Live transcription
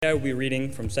I will be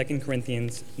reading from 2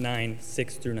 Corinthians 9,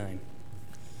 6 through 9.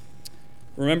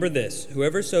 Remember this,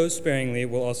 whoever sows sparingly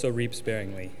will also reap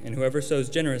sparingly, and whoever sows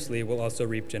generously will also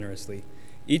reap generously.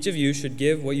 Each of you should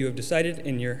give what you have decided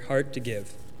in your heart to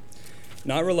give,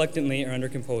 not reluctantly or under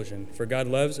compulsion, for God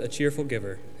loves a cheerful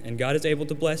giver, and God is able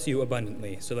to bless you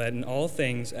abundantly, so that in all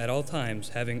things, at all times,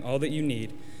 having all that you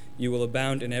need, you will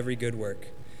abound in every good work.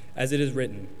 As it is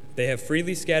written, they have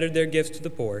freely scattered their gifts to the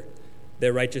poor,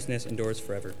 their righteousness endures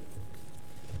forever.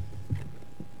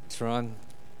 Thanks, Ron.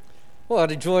 Well,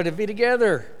 what a joy to be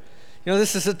together. You know,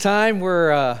 this is a time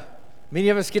where many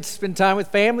of us get to spend time with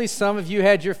family. Some of you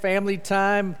had your family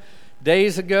time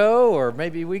days ago or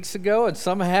maybe weeks ago, and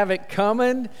some have it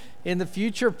coming in the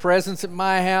future. Presents at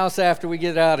my house after we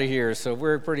get out of here, so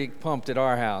we're pretty pumped at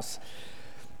our house.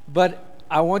 But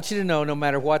I want you to know, no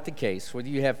matter what the case, whether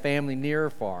you have family near or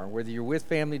far, whether you're with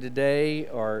family today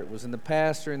or it was in the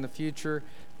past or in the future,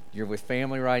 you're with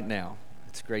family right now.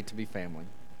 It's great to be family.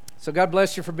 So God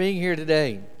bless you for being here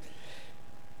today.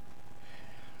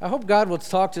 I hope God will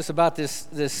talk to us about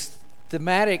this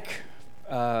thematic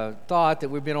thought that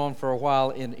we've been on for a while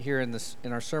in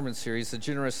our sermon series, The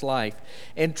Generous Life.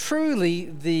 And truly,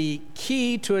 the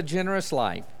key to a generous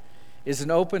life is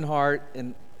an open heart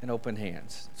and open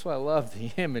hands. That's why I love the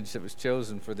image that was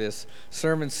chosen for this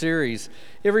sermon series.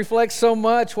 It reflects so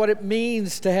much what it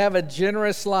means to have a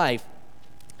generous life.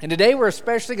 And today we're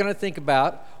especially going to think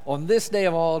about, on this day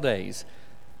of all days,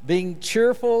 being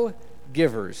cheerful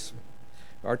givers.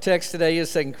 Our text today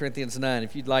is 2 Corinthians 9,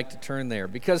 if you'd like to turn there.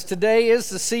 Because today is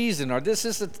the season, or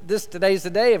today's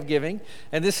the day of giving,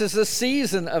 and this is the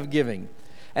season of giving.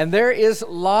 And there is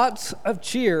lots of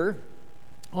cheer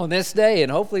on this day,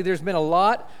 and hopefully there's been a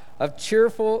lot of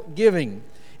cheerful giving.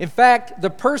 In fact, the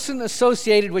person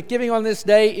associated with giving on this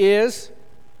day is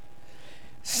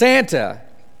Santa.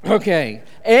 Okay,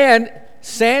 and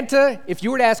Santa, if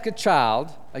you were to ask a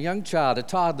child, a young child, a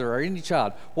toddler, or any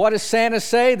child, what does Santa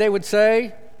say? They would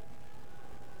say,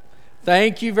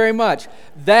 "Thank you very much."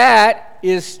 That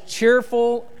is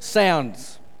cheerful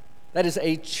sounds. That is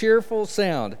a cheerful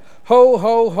sound. Ho,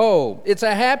 ho, ho. It's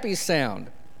a happy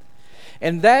sound.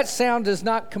 And that sound does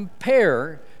not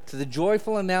compare to the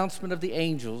joyful announcement of the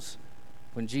angels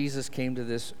when Jesus came to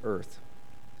this earth.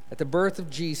 At the birth of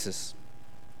Jesus.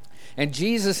 And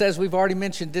Jesus, as we've already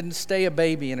mentioned, didn't stay a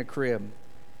baby in a crib.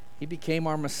 He became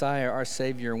our Messiah, our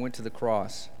Savior, and went to the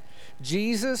cross.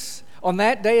 Jesus, on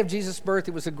that day of Jesus' birth,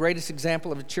 it was the greatest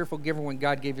example of a cheerful giver when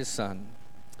God gave His Son.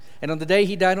 And on the day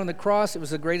He died on the cross, it was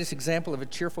the greatest example of a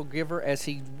cheerful giver as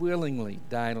He willingly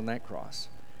died on that cross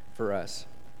for us.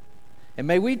 And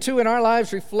may we too in our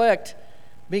lives reflect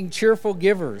being cheerful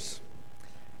givers.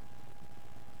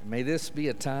 And may this be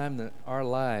a time that our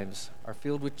lives are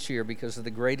filled with cheer because of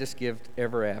the greatest gift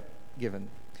ever given.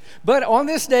 But on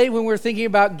this day when we're thinking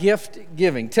about gift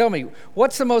giving, tell me,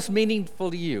 what's the most meaningful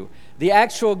to you? The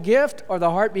actual gift or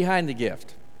the heart behind the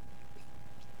gift?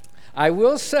 I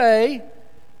will say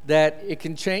that it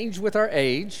can change with our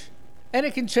age and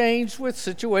it can change with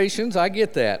situations. I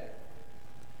get that.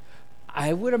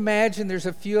 I would imagine there's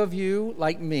a few of you,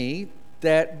 like me,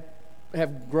 that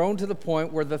have grown to the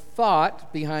point where the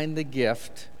thought behind the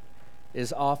gift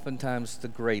is oftentimes the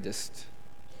greatest.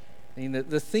 I mean,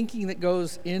 the thinking that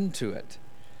goes into it.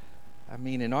 I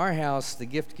mean, in our house, the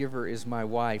gift giver is my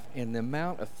wife, and the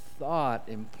amount of thought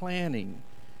and planning,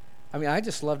 I mean, I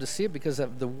just love to see it because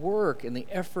of the work and the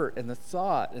effort and the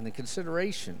thought and the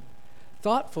consideration.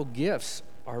 Thoughtful gifts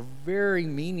are very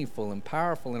meaningful and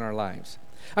powerful in our lives.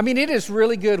 I mean, it is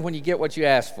really good when you get what you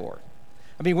asked for.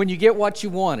 I mean, when you get what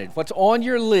you wanted, what's on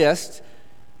your list,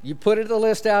 you put the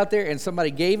list out there and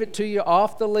somebody gave it to you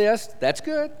off the list, that's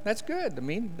good. That's good. I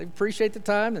mean, they appreciate the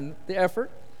time and the effort.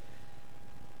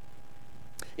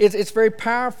 It's very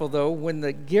powerful, though, when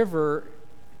the giver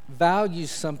values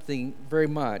something very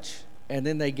much and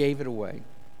then they gave it away.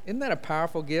 Isn't that a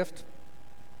powerful gift?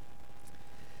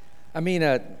 I mean,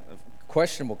 a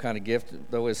questionable kind of gift,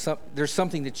 though, is there's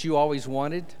something that you always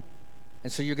wanted,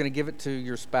 and so you're going to give it to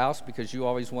your spouse because you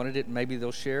always wanted it, and maybe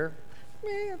they'll share.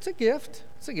 Yeah, it's a gift.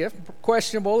 It's a gift.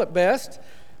 Questionable at best.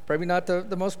 Probably not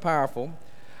the most powerful.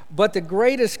 But the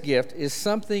greatest gift is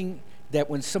something that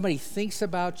when somebody thinks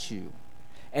about you,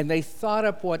 and they thought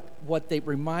up what they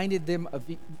reminded them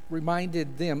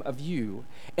of you,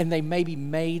 and they maybe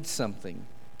made something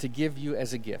to give you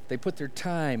as a gift. They put their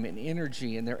time and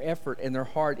energy and their effort and their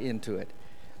heart into it.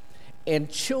 And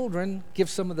children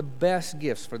give some of the best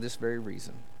gifts for this very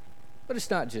reason. But it's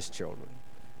not just children.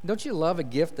 Don't you love a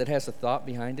gift that has a thought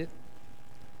behind it?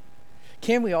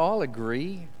 Can we all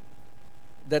agree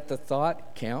that the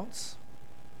thought counts?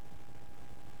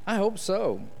 I hope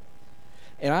so.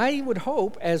 And I would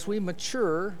hope as we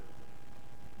mature,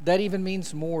 that even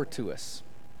means more to us.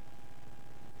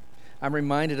 I'm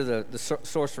reminded of the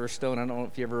Sorcerer's Stone. I don't know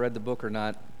if you ever read the book or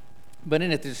not, but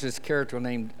in it there's this character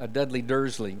named Dudley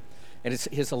Dursley, and it's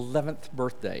his 11th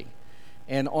birthday.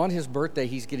 And on his birthday,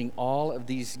 he's getting all of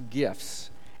these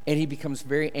gifts, and he becomes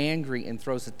very angry and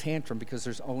throws a tantrum because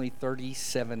there's only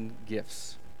 37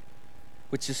 gifts,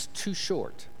 which is too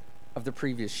short of the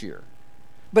previous year.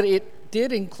 But it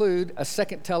did include a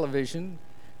second television,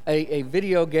 a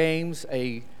video games,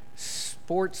 a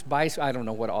sports bicycle. I don't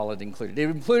know what all it included. It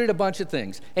included a bunch of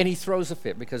things. And he throws a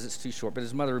fit because it's too short. But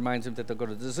his mother reminds him that they'll go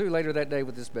to the zoo later that day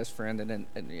with his best friend. And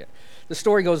yeah, the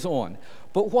story goes on.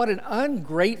 But what an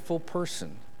ungrateful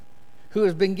person who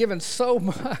has been given so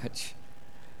much.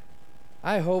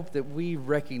 I hope that we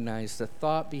recognize the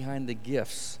thought behind the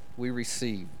gifts we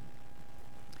receive.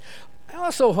 I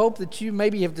also hope that you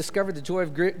maybe have discovered the joy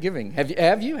of giving.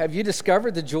 Have you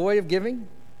discovered the joy of giving?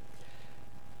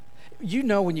 You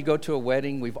know, when you go to a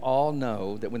wedding, we all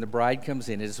know that when the bride comes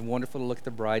in, it is wonderful to look at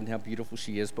the bride and how beautiful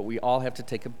she is, but we all have to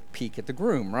take a peek at the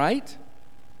groom, right?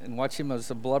 And watch him as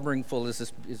a blubbering fool as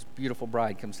this beautiful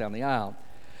bride comes down the aisle.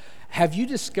 Have you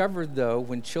discovered, though,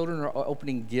 when children are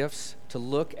opening gifts, to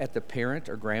look at the parent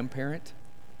or grandparent?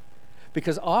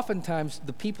 Because oftentimes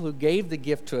the people who gave the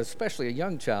gift to, especially a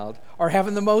young child, are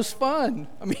having the most fun.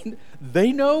 I mean,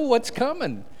 they know what's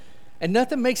coming. And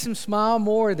nothing makes them smile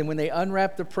more than when they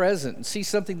unwrap the present and see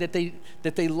something that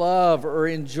they love or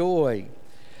enjoy.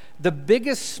 The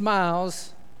biggest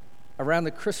smiles around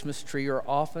the Christmas tree are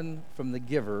often from the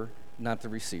giver, not the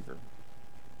receiver.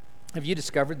 Have you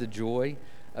discovered the joy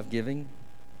of giving?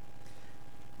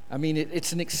 I mean,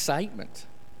 it's an excitement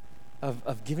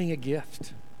of giving a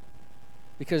gift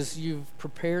because you've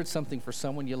prepared something for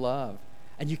someone you love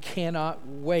and you cannot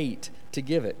wait to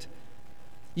give it.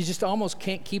 You just almost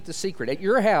can't keep the secret. At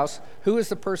your house, who is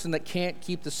the person that can't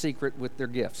keep the secret with their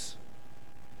gifts?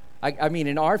 I mean,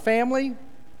 in our family,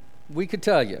 we could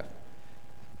tell you.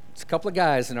 It's a couple of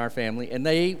guys in our family, and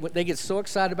they get so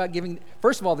excited about giving.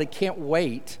 First of all, they can't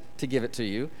wait to give it to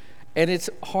you, and it's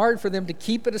hard for them to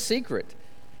keep it a secret.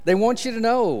 They want you to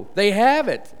know they have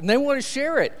it, and they want to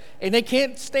share it, and they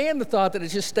can't stand the thought that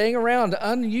it's just staying around,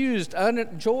 unused,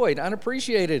 unenjoyed,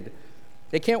 unappreciated.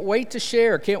 They can't wait to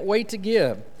share, can't wait to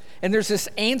give. And there's this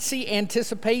antsy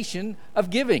anticipation of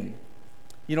giving.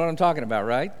 You know what I'm talking about,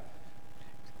 right?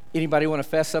 Anybody want to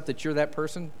fess up that you're that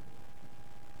person?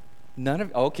 None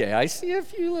of, okay, I see a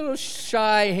few little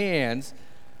shy hands.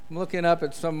 I'm looking up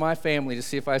at some of my family to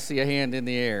see if I see a hand in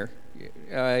the air.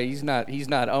 He's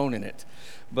not owning it.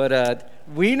 But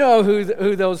we know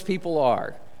who those people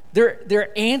are.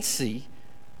 They're antsy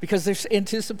because they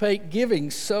anticipate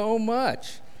giving so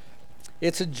much.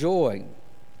 It's a joy.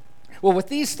 Well, with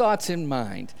these thoughts in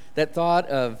mind, that thought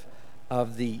of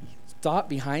the thought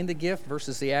behind the gift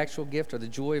versus the actual gift or the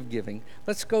joy of giving,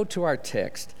 let's go to our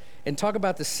text and talk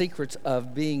about the secrets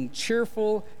of being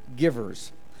cheerful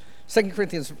givers. 2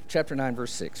 Corinthians chapter 9,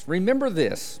 verse 6. Remember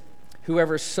this,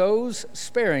 whoever sows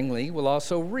sparingly will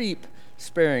also reap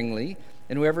sparingly,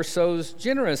 and whoever sows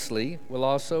generously will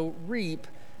also reap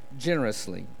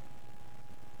generously.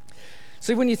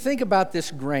 See, when you think about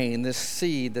this grain, this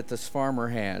seed that this farmer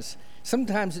has,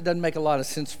 sometimes it doesn't make a lot of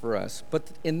sense for us. But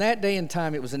in that day and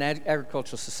time, it was an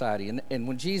agricultural society. And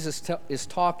when Jesus is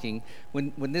talking,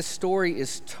 when this story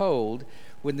is told,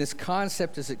 when this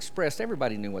concept is expressed,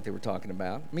 everybody knew what they were talking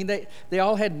about. I mean, they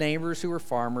all had neighbors who were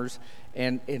farmers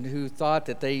and who thought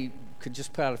that they could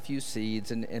just put out a few seeds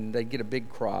and they'd get a big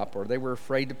crop, or they were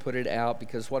afraid to put it out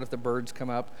because what if the birds come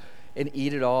up and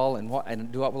eat it all,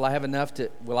 will I have enough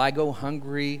will I go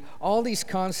hungry? All these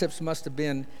concepts must have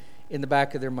been in the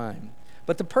back of their mind.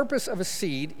 But the purpose of a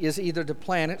seed is either to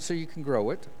plant it so you can grow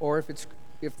it, or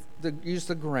use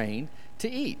the grain to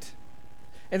eat.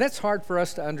 And that's hard for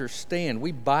us to understand.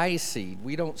 We buy seed.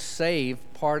 We don't save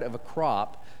part of a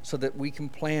crop so that we can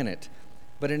plant it.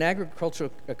 But in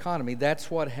agricultural economy, that's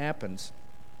what happens.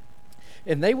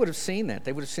 And they would have seen that.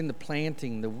 They would have seen the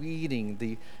planting, the weeding,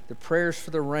 the prayers for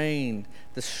the rain,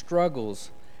 the struggles,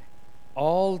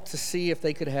 all to see if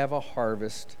they could have a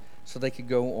harvest so they could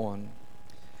go on.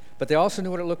 But they also knew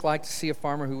what it looked like to see a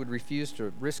farmer who would refuse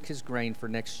to risk his grain for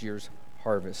next year's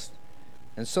harvest.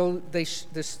 And so this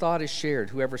thought is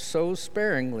shared. Whoever sows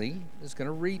sparingly is going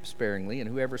to reap sparingly, and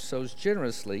whoever sows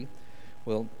generously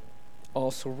will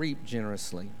also reap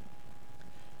generously.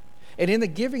 And in the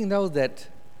giving, though, that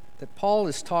Paul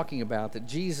is talking about, that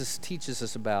Jesus teaches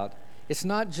us about, it's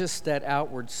not just that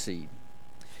outward seed.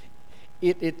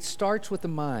 It starts with the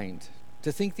mind,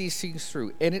 to think these things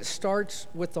through, and it starts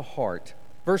with the heart.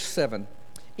 Verse 7,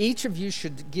 Each of you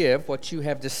should give what you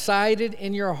have decided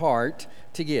in your heart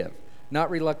to give,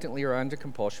 not reluctantly or under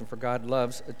compulsion, for God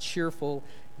loves a cheerful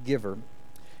giver.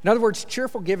 In other words,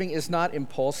 cheerful giving is not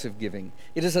impulsive giving.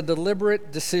 It is a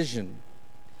deliberate decision.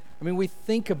 I mean, we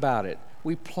think about it.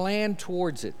 We plan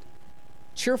towards it.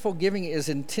 Cheerful giving is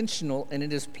intentional and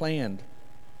it is planned.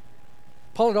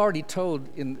 Paul had already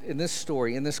told in this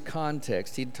story, in this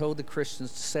context, he'd told the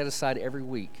Christians to set aside every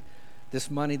week this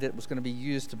money that was going to be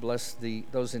used to bless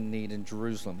those in need in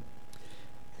Jerusalem.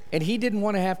 And he didn't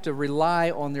want to have to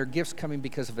rely on their gifts coming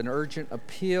because of an urgent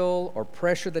appeal or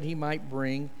pressure that he might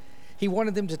bring. He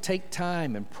wanted them to take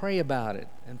time and pray about it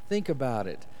and think about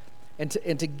it and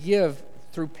to give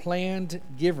through planned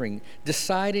giving.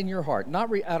 Decide in your heart, not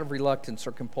out of reluctance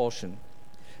or compulsion.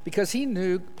 Because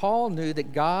Paul knew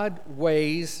that God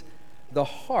weighs the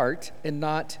heart and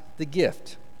not the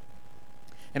gift.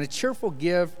 And a cheerful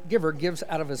giver gives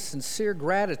out of a sincere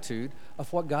gratitude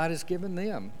of what God has given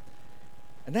them.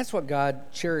 And that's what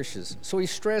God cherishes. So he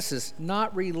stresses,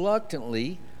 not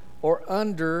reluctantly or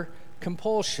under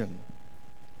compulsion.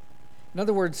 In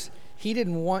other words, he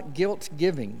didn't want guilt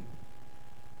giving.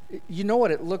 You know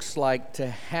what it looks like to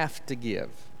have to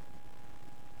give.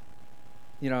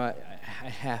 You know, I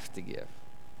have to give.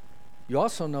 You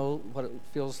also know what it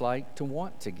feels like to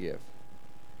want to give.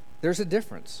 There's a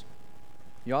difference.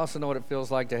 You also know what it feels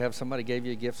like to have somebody gave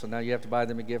you a gift, so now you have to buy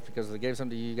them a gift because if they gave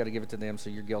something to you, you got to give it to them, so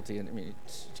you're guilty. And I mean, you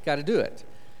got to do it.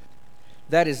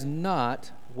 That is not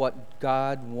what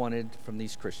God wanted from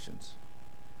these Christians.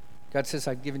 God says,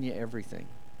 I've given you everything,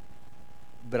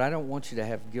 but I don't want you to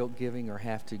have guilt giving or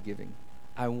have to giving.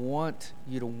 I want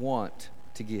you to want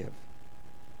to give.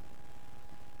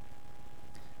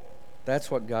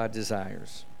 That's what God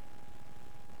desires.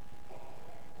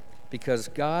 Because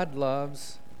God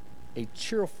loves a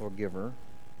cheerful giver,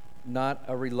 not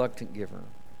a reluctant giver,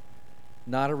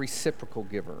 not a reciprocal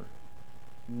giver,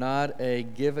 not a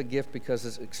give a gift because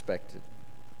it's expected.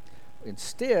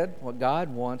 Instead, what God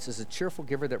wants is a cheerful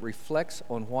giver that reflects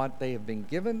on what they have been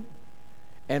given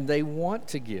and they want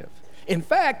to give. In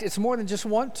fact, it's more than just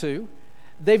want to.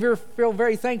 They feel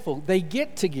very thankful. They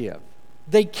get to give.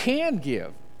 They can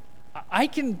give. I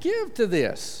can give to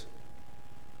this.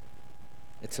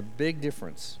 It's a big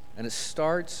difference, and it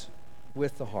starts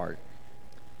with the heart.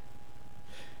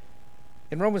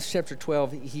 In Romans chapter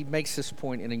 12, he makes this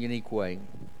point in a unique way.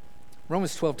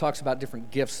 Romans 12 talks about different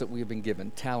gifts that we have been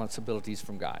given, talents, abilities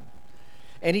from God.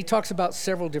 And he talks about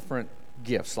several different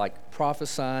gifts, like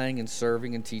prophesying and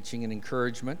serving and teaching and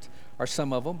encouragement are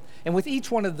some of them. And with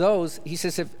each one of those, he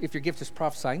says, if your gift is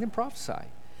prophesying, then prophesy.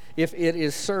 If it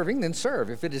is serving, then serve.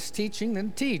 If it is teaching,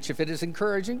 then teach. If it is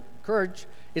encouraging, encourage.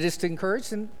 It is to encourage,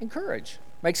 then encourage.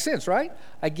 Makes sense, right?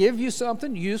 I give you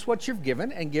something, use what you've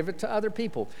given, and give it to other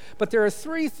people. But there are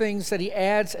three things that he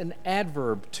adds an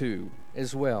adverb to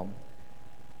as well.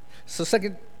 So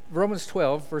Romans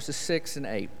 12, verses 6 and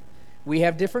 8. We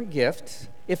have different gifts.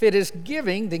 If it is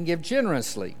giving, then give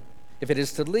generously. If it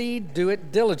is to lead, do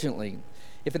it diligently.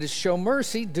 If it is show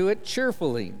mercy, do it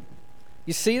cheerfully.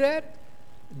 You see that?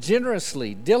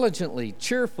 Generously, diligently,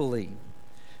 cheerfully.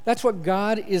 That's what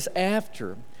God is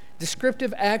after.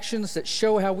 Descriptive actions that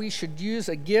show how we should use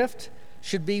a gift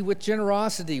should be with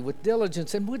generosity, with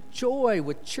diligence, and with joy,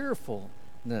 with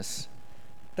cheerfulness.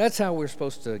 That's how we're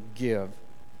supposed to give.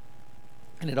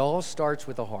 And it all starts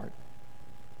with the heart.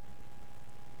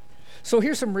 So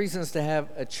here's some reasons to have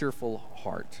a cheerful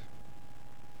heart.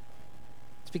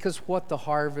 It's because what the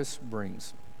harvest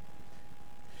brings.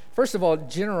 First of all,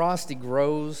 generosity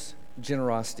grows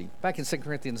generosity. Back in 2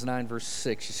 Corinthians 9, verse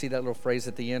 6, you see that little phrase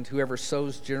at the end, whoever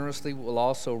sows generously will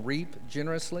also reap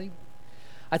generously.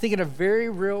 I think in a very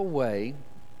real way,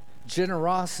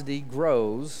 generosity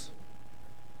grows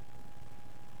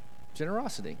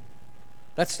generosity.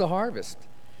 That's the harvest.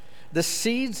 The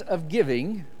seeds of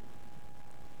giving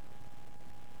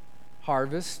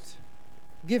harvest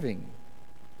giving.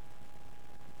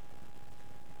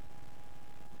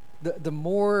 The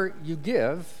more you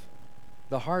give,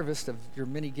 the harvest of your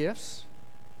many gifts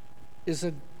is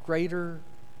a greater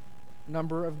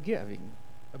number of giving,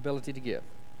 ability to give.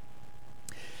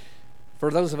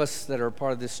 For those of us that are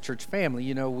part of this church family,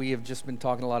 you know, we have just been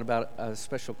talking a lot about a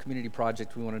special community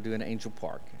project we want to do in Angel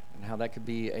Park and how that could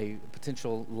be a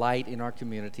potential light in our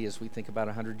community as we think about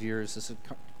 100 years as a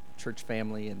church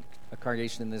family and a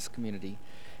congregation in this community,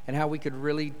 and how we could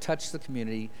really touch the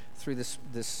community through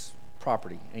this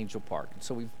property, Angel Park. And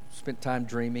so we've spent time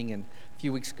dreaming, and a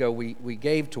few weeks ago we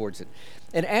gave towards it.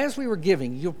 And as we were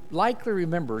giving, you'll likely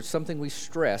remember something we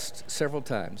stressed several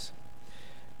times.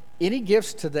 Any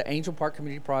gifts to the Angel Park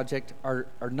Community Project are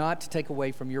not to take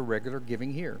away from your regular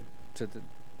giving here to the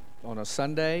on a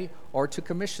Sunday or to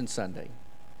Commission Sunday.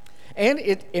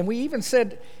 And we even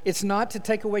said it's not to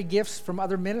take away gifts from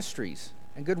other ministries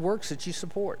and good works that you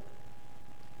support.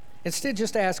 Instead,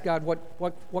 just ask God,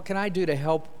 what can I do to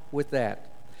help with that?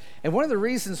 And one of the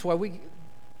reasons why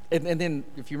and then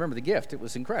if you remember the gift, it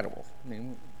was incredible. I mean,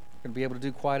 we're going to be able to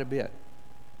do quite a bit.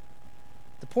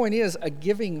 The point is, a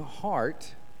giving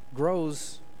heart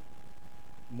grows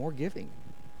more giving.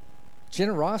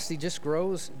 Generosity just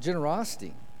grows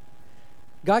generosity.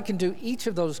 God can do each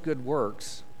of those good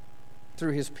works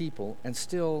through his people and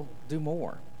still do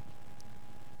more.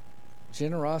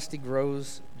 Generosity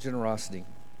grows generosity.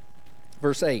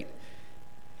 Verse 8.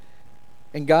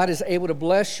 And God is able to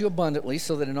bless you abundantly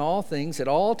so that in all things, at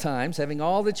all times, having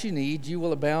all that you need, you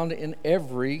will abound in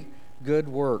every good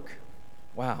work.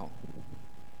 Wow.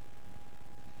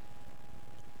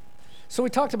 So we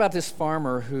talked about this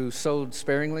farmer who sowed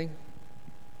sparingly.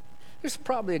 There's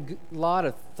probably a lot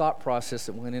of thought process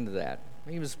that went into that.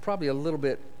 He was probably a little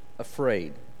bit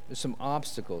afraid. There's some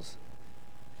obstacles.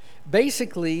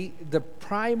 Basically, the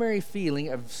primary feeling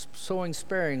of sowing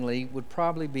sparingly would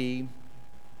probably be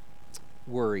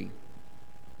worry.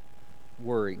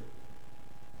 Worry.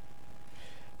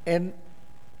 And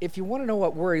if you want to know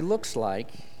what worry looks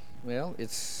like, well,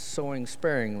 it's sowing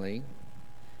sparingly.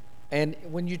 And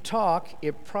when you talk,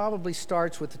 it probably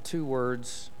starts with the two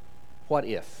words, what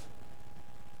if?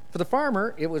 For the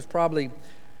farmer, it was probably,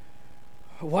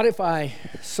 what if I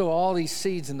sow all these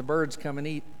seeds and the birds come and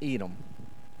eat them?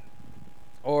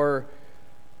 Or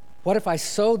what if I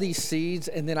sow these seeds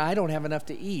and then I don't have enough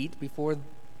to eat before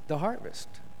the harvest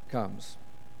comes?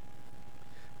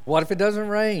 What if it doesn't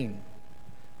rain?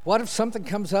 What if something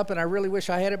comes up and I really wish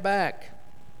I had it back?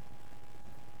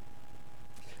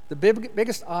 The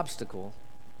biggest obstacle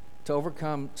to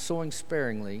overcome sowing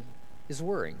sparingly is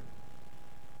worry.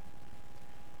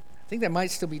 I think that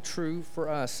might still be true for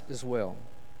us as well.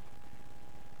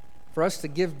 For us to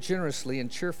give generously and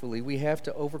cheerfully, we have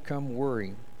to overcome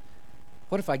worry.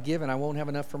 What if I give and I won't have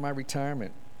enough for my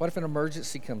retirement? What if an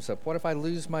emergency comes up? What if I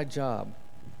lose my job?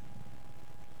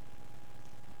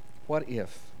 What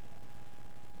if?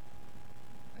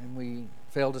 And we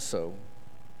fail to sow.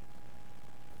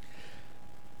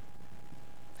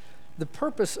 The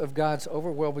purpose of God's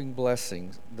overwhelming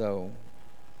blessings, though,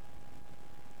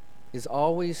 is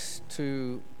always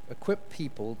to equip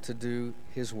people to do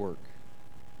his work.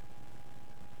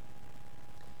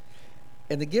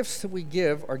 And the gifts that we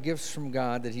give are gifts from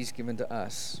God that he's given to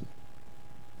us.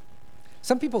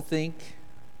 Some people think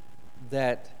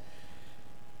that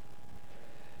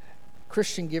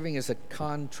Christian giving is a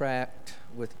contract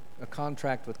with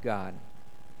God.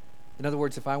 In other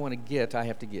words, if I want to get, I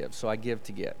have to give. So I give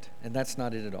to get. And that's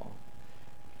not it at all.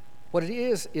 What it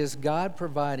is God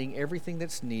providing everything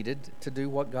that's needed to do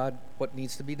what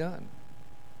needs to be done.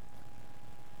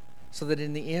 So that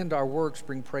in the end, our works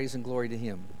bring praise and glory to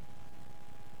him.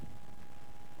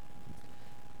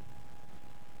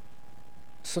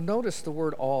 So notice the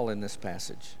word all in this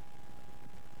passage.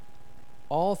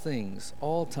 All things,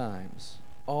 all times,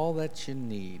 all that you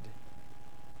need.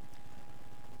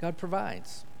 God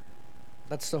provides.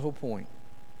 That's the whole point.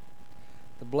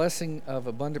 The blessing of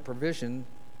abundant provision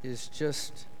is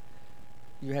just,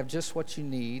 you have just what you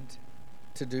need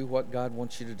to do what God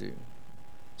wants you to do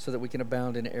so that we can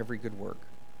abound in every good work.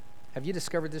 Have you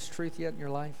discovered this truth yet in your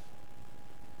life?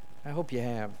 I hope you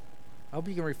have. I hope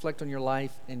you can reflect on your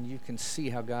life and you can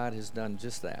see how God has done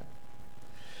just that.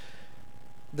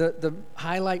 The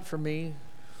highlight for me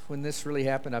when this really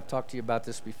happened, I've talked to you about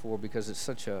this before because it's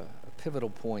such a pivotal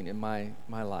point in my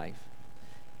life.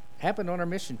 It happened on our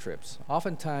mission trips.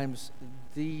 Oftentimes,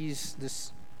 this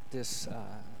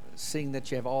seeing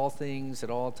that you have all things at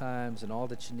all times and all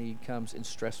that you need comes in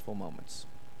stressful moments.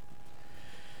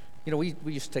 You know, we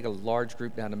used to take a large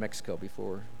group down to Mexico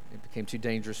before it became too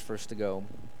dangerous for us to go.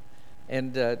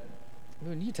 And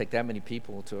when you take that many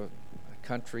people to a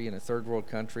country, in a third world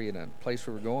country, in a place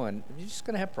where we're going, you're just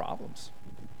going to have problems.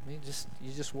 I mean,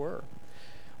 you just were.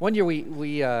 One year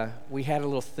we had a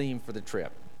little theme for the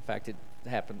trip. In fact, it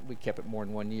happened. We kept it more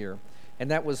than 1 year,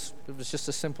 and it was just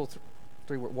a simple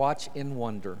three-word: watch and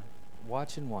wonder.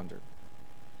 Watch and wonder.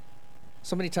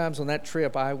 So many times on that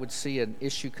trip, I would see an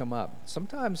issue come up.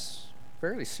 Sometimes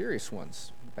fairly serious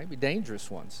ones, maybe dangerous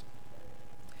ones.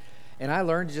 And I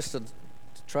learned just to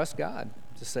trust God,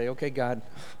 to say, okay, God,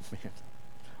 man,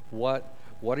 what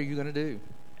are you going to do?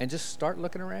 And just start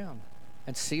looking around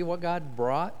and see what God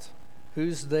brought,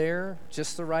 who's there,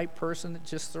 just the right person at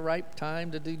just the right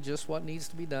time to do just what needs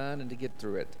to be done and to get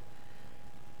through it.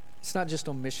 It's not just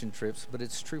on mission trips, but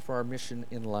it's true for our mission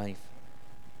in life.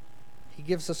 He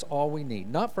gives us all we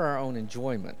need, not for our own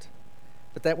enjoyment,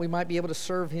 but that we might be able to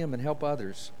serve Him and help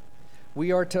others.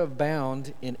 We are to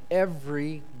abound in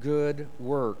every good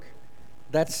work.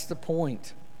 That's the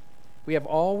point. We have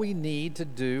all we need to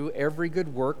do every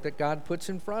good work that God puts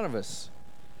in front of us,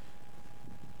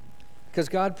 because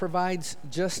God provides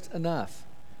just enough.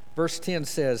 Verse 10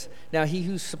 says, "Now he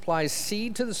who supplies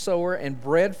seed to the sower and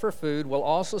bread for food will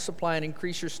also supply and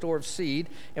increase your store of seed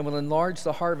and will enlarge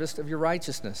the harvest of your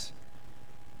righteousness."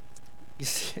 You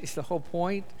see the whole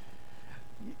point?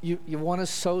 You want to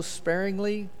sow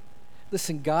sparingly?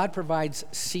 Listen, God provides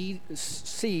seed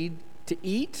to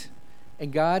eat,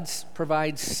 and God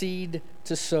provides seed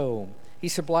to sow. He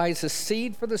supplies the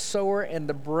seed for the sower and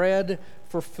the bread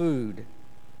for food.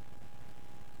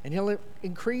 And He'll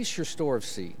increase your store of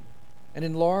seed and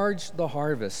enlarge the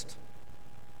harvest.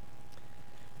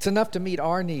 It's enough to meet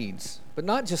our needs, but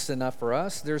not just enough for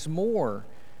us. There's more.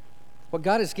 What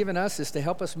God has given us is to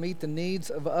help us meet the needs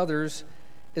of others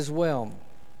as well.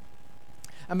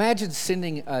 Imagine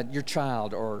sending your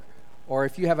child, or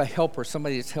if you have a helper,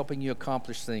 somebody that's helping you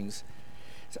accomplish things.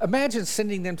 Imagine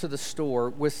sending them to the store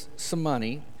with some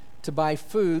money to buy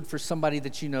food for somebody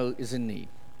that you know is in need.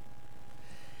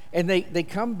 And they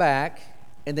come back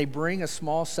and they bring a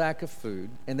small sack of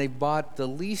food, and they've bought the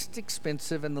least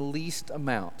expensive and the least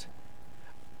amount.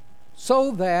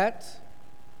 So that,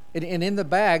 and in the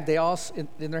bag, they also,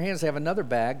 in their hands, they have another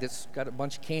bag that's got a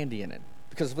bunch of candy in it.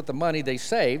 Because with the money they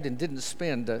saved and didn't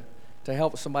spend to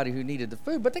help somebody who needed the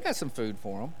food, but they got some food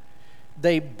for them,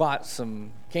 they bought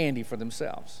some candy for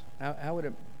themselves. How would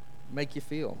it make you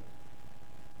feel?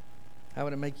 How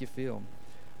would it make you feel?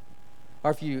 Or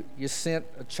if you sent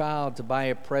a child to buy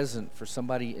a present for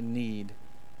somebody in need,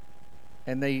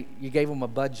 and you gave them a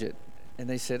budget, and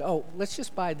they said, "Oh, let's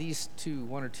just buy these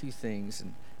one or two things,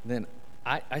 and then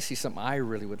I see something I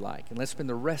really would like, and let's spend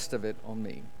the rest of it on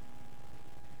me."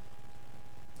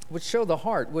 It would show the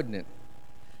heart, wouldn't it?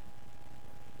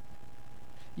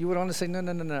 You would want to say,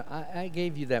 no, I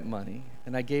gave you that money,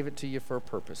 and I gave it to you for a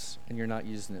purpose, and you're not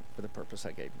using it for the purpose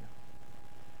I gave you.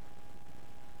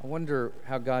 I wonder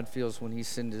how God feels when He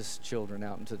sends His children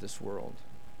out into this world.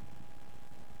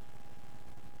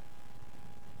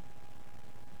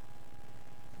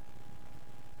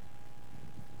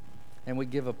 And we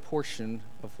give a portion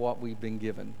of what we've been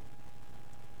given.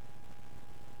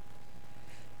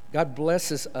 God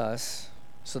blesses us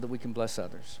so that we can bless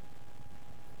others.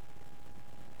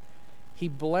 He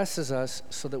blesses us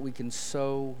so that we can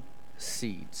sow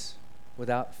seeds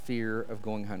without fear of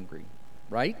going hungry,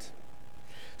 right?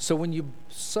 So when you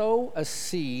sow a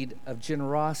seed of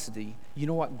generosity, you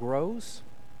know what grows?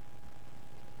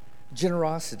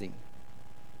 Generosity.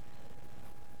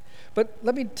 But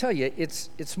let me tell you,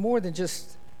 it's more than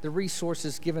just the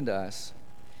resources given to us.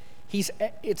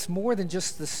 It's more than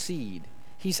just the seed.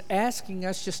 He's asking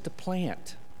us just to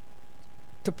plant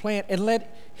and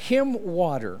let Him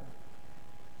water.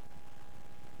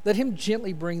 Let Him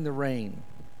gently bring the rain.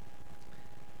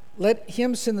 Let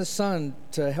Him send the sun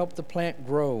to help the plant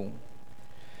grow.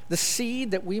 The seed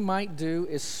that we might do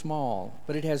is small,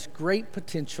 but it has great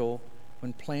potential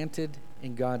when planted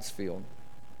in God's field.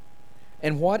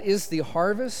 And what is the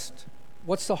harvest?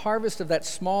 What's the harvest of that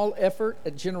small effort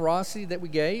at generosity that we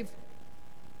gave?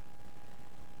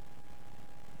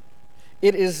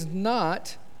 It is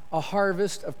not a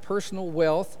harvest of personal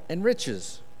wealth and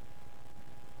riches.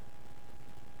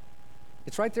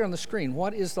 It's right there on the screen.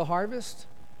 What is the harvest?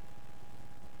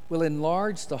 Will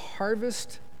enlarge the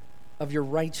harvest of your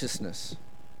righteousness.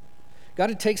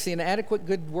 God takes the inadequate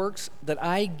good works that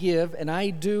I give and I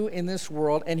do in this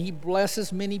world, and He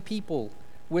blesses many people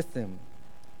with them.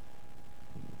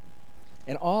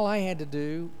 And all I had to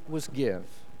do was give,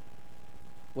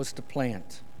 was to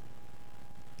plant.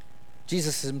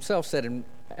 Jesus Himself said in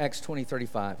Acts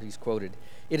 20:35, He's quoted,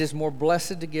 "It is more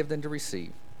blessed to give than to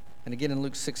receive." And again in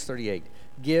Luke 6:38,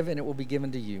 "Give and it will be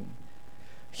given to you."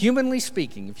 Humanly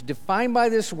speaking, if you define by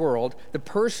this world, the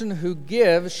person who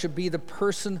gives should be the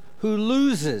person who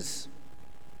loses.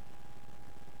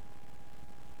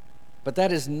 But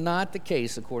that is not the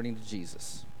case according to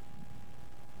Jesus.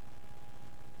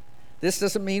 This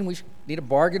doesn't mean we need to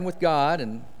bargain with God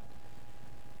and,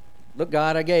 "Look,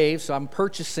 God, I gave, so I'm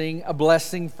purchasing a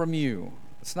blessing from you."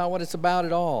 That's not what it's about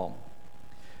at all.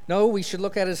 No, we should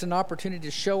look at it as an opportunity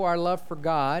to show our love for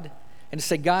God and to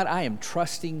say, "God, I am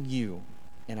trusting you,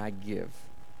 and I give."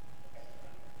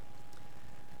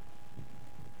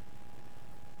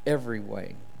 Every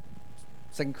way.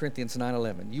 2 Corinthians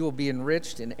 9:11. "You will be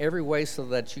enriched in every way so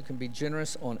that you can be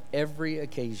generous on every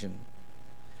occasion."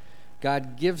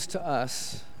 God gives to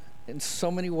us in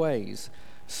so many ways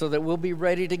so that we'll be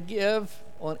ready to give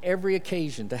on every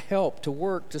occasion, to help, to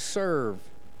work, to serve.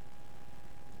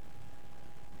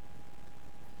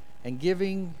 And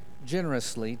giving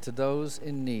generously to those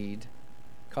in need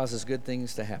causes good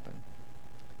things to happen.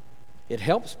 It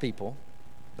helps people.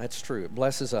 That's true. It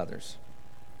blesses others.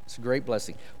 It's a great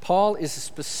blessing. Paul is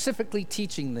specifically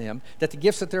teaching them that the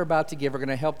gifts that they're about to give are going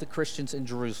to help the Christians in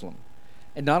Jerusalem.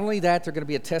 And not only that, they're going to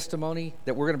be a testimony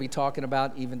that we're going to be talking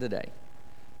about even today.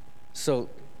 So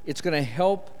it's going to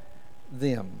help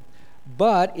them.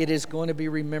 But it is going to be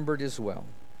remembered as well.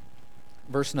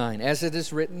 Verse 9, as it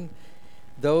is written,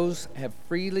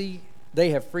 they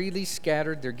have freely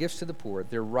scattered their gifts to the poor.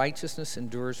 Their righteousness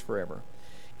endures forever.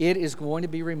 It is going to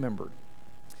be remembered.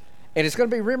 And it's going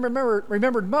to be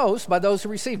remembered most by those who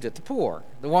received it, the poor,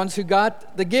 the ones who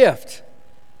got the gift.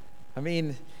 I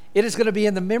mean, it is going to be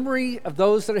in the memory of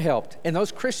those that are helped. And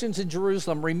those Christians in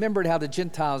Jerusalem remembered how the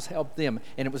Gentiles helped them,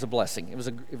 and it was a blessing. It was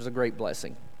a great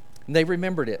blessing. And they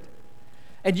remembered it.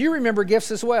 And you remember gifts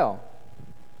as well.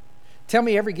 Tell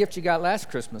me every gift you got last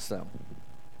Christmas, though.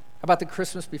 How about the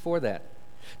Christmas before that?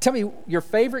 Tell me your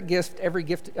favorite gift every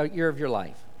year of your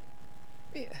life.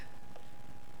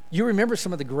 You remember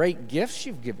some of the great gifts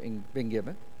you've been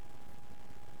given.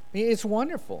 I mean, it's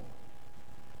wonderful.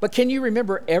 But can you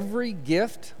remember every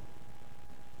gift?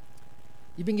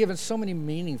 You've been given so many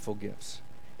meaningful gifts.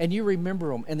 And you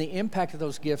remember them. And the impact of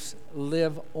those gifts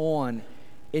live on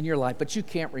in your life. But you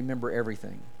can't remember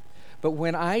everything. But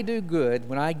when I do good,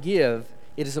 when I give,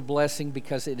 it is a blessing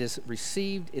because it is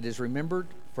received, it is remembered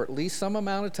for at least some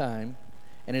amount of time,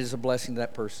 and it is a blessing to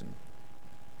that person.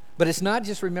 But it's not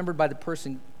just remembered by the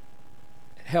person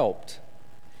helped.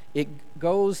 It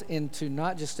goes into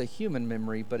not just a human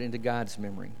memory, but into God's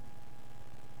memory.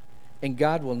 And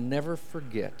God will never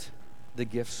forget the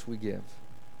gifts we give.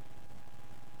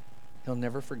 He'll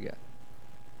never forget.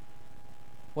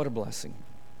 What a blessing.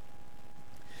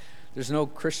 There's no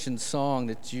Christian song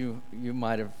that you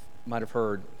might have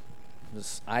heard.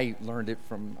 I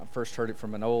first heard it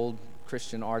from an old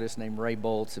Christian artist named Ray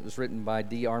Boltz. It was written by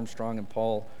D. Armstrong and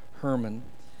Paul Herman.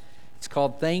 It's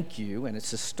called Thank You, and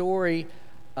it's a story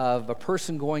of a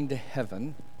person going to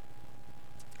heaven.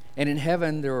 And in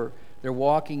heaven, they're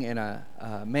walking, and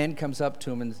a man comes up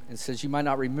to him and says, "You might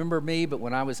not remember me, but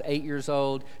when I was 8 years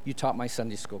old, you taught my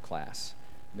Sunday school class.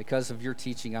 Because of your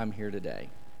teaching, I'm here today."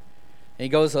 And he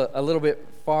goes a little bit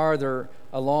farther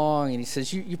along, and he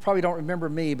says, you probably don't remember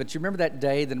me, but you remember that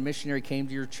day that a missionary came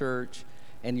to your church,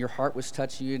 and your heart was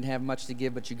touched. You didn't have much to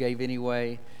give, but you gave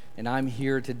anyway. And I'm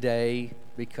here today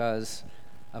because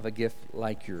of a gift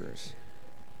like yours.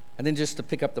 And then just to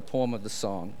pick up the poem of the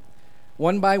song.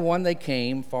 One by one they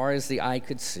came, far as the eye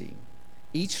could see,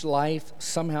 each life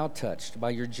somehow touched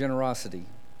by your generosity.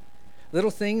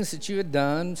 Little things that you had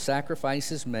done,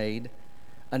 sacrifices made,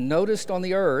 unnoticed on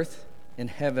the earth, in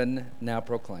heaven now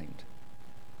proclaimed.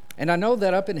 And I know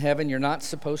that up in heaven you're not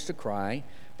supposed to cry,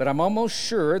 but I'm almost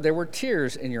sure there were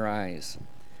tears in your eyes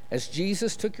as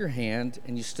Jesus took your hand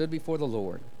and you stood before the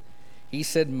Lord. He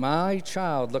said, "My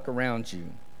child, look around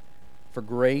you, for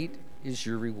great is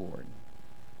your reward."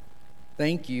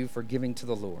 Thank you for giving to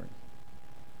the Lord.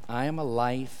 I am a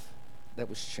life that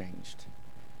was changed.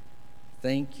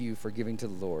 Thank you for giving to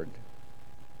the Lord.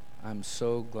 I'm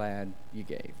so glad you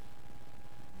gave.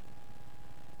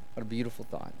 What a beautiful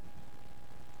thought.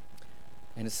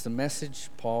 And it's the message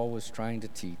Paul was trying to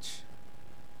teach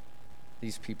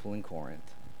these people in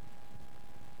Corinth.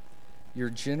 Your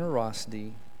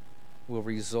generosity will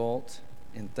result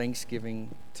in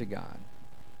thanksgiving to God.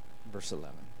 Verse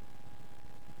 11.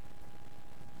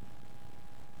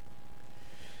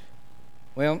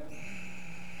 Well,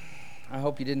 I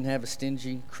hope you didn't have a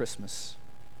stingy Christmas.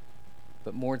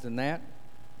 But more than that,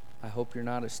 I hope you're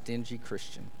not a stingy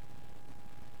Christian.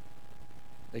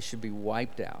 They should be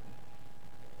wiped out.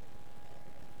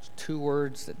 It's two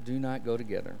words that do not go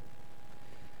together.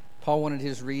 Paul wanted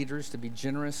his readers to be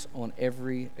generous on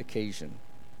every occasion.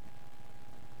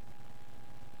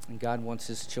 And God wants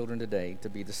his children today to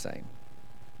be the same.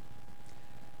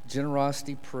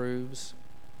 Generosity proves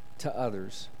to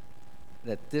others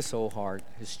that this old heart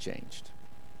has changed.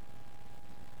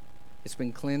 It's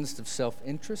been cleansed of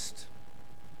self-interest,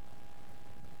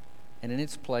 and in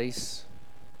its place,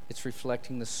 it's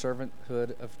reflecting the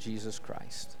servanthood of Jesus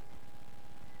Christ.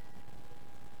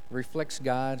 It reflects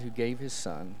God who gave his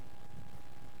Son,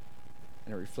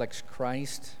 and it reflects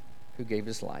Christ who gave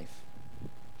his life.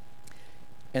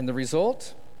 And the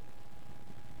result?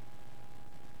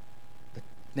 The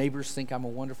neighbors think I'm a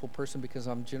wonderful person because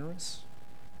I'm generous.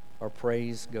 Our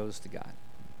praise goes to God.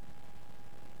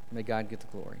 May God get the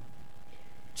glory.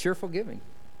 Cheerful giving.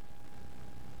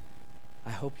 I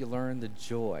hope you learn the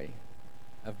joy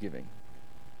of giving.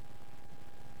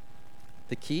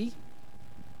 The key,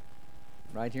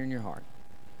 right here in your heart.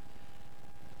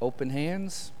 Open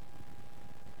hands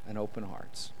and open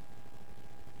hearts.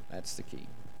 That's the key.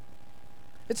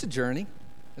 It's a journey.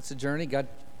 It's a journey. God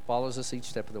follows us each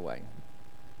step of the way.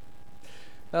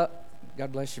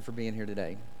 God bless you for being here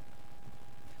today.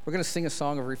 We're going to sing a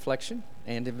song of reflection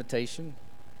and invitation.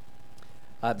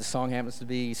 The song happens to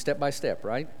be Step by Step,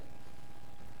 right?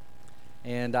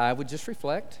 And I would just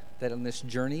reflect that on this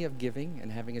journey of giving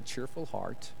and having a cheerful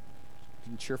heart,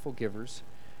 and cheerful givers,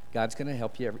 God's going to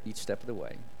help you each step of the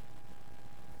way.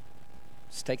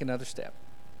 Just take another step.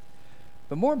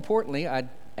 But more importantly, I'd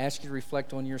ask you to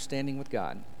reflect on your standing with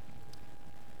God.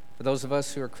 For those of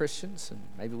us who are Christians, and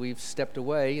maybe we've stepped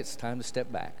away, it's time to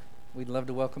step back. We'd love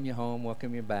to welcome you home,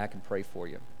 welcome you back, and pray for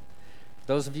you. For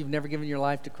those of you who've never given your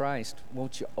life to Christ,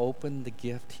 won't you open the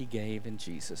gift He gave in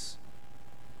Jesus?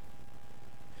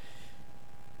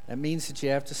 That means that you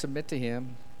have to submit to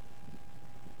Him,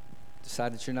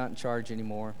 decide that you're not in charge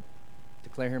anymore,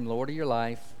 declare Him Lord of your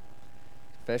life,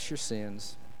 confess your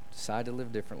sins, decide to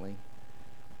live differently,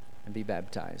 and be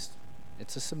baptized.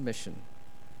 It's a submission.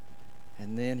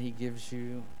 And then He gives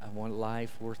you a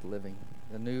life worth living,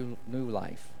 a new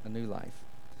life, a new life.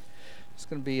 It's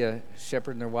going to be a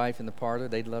shepherd and their wife in the parlor.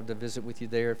 They'd love to visit with you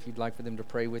there if you'd like for them to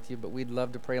pray with you, but we'd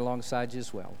love to pray alongside you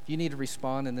as well. If you need to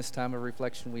respond in this time of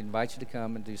reflection, we invite you to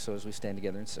come and do so as we stand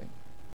together and sing.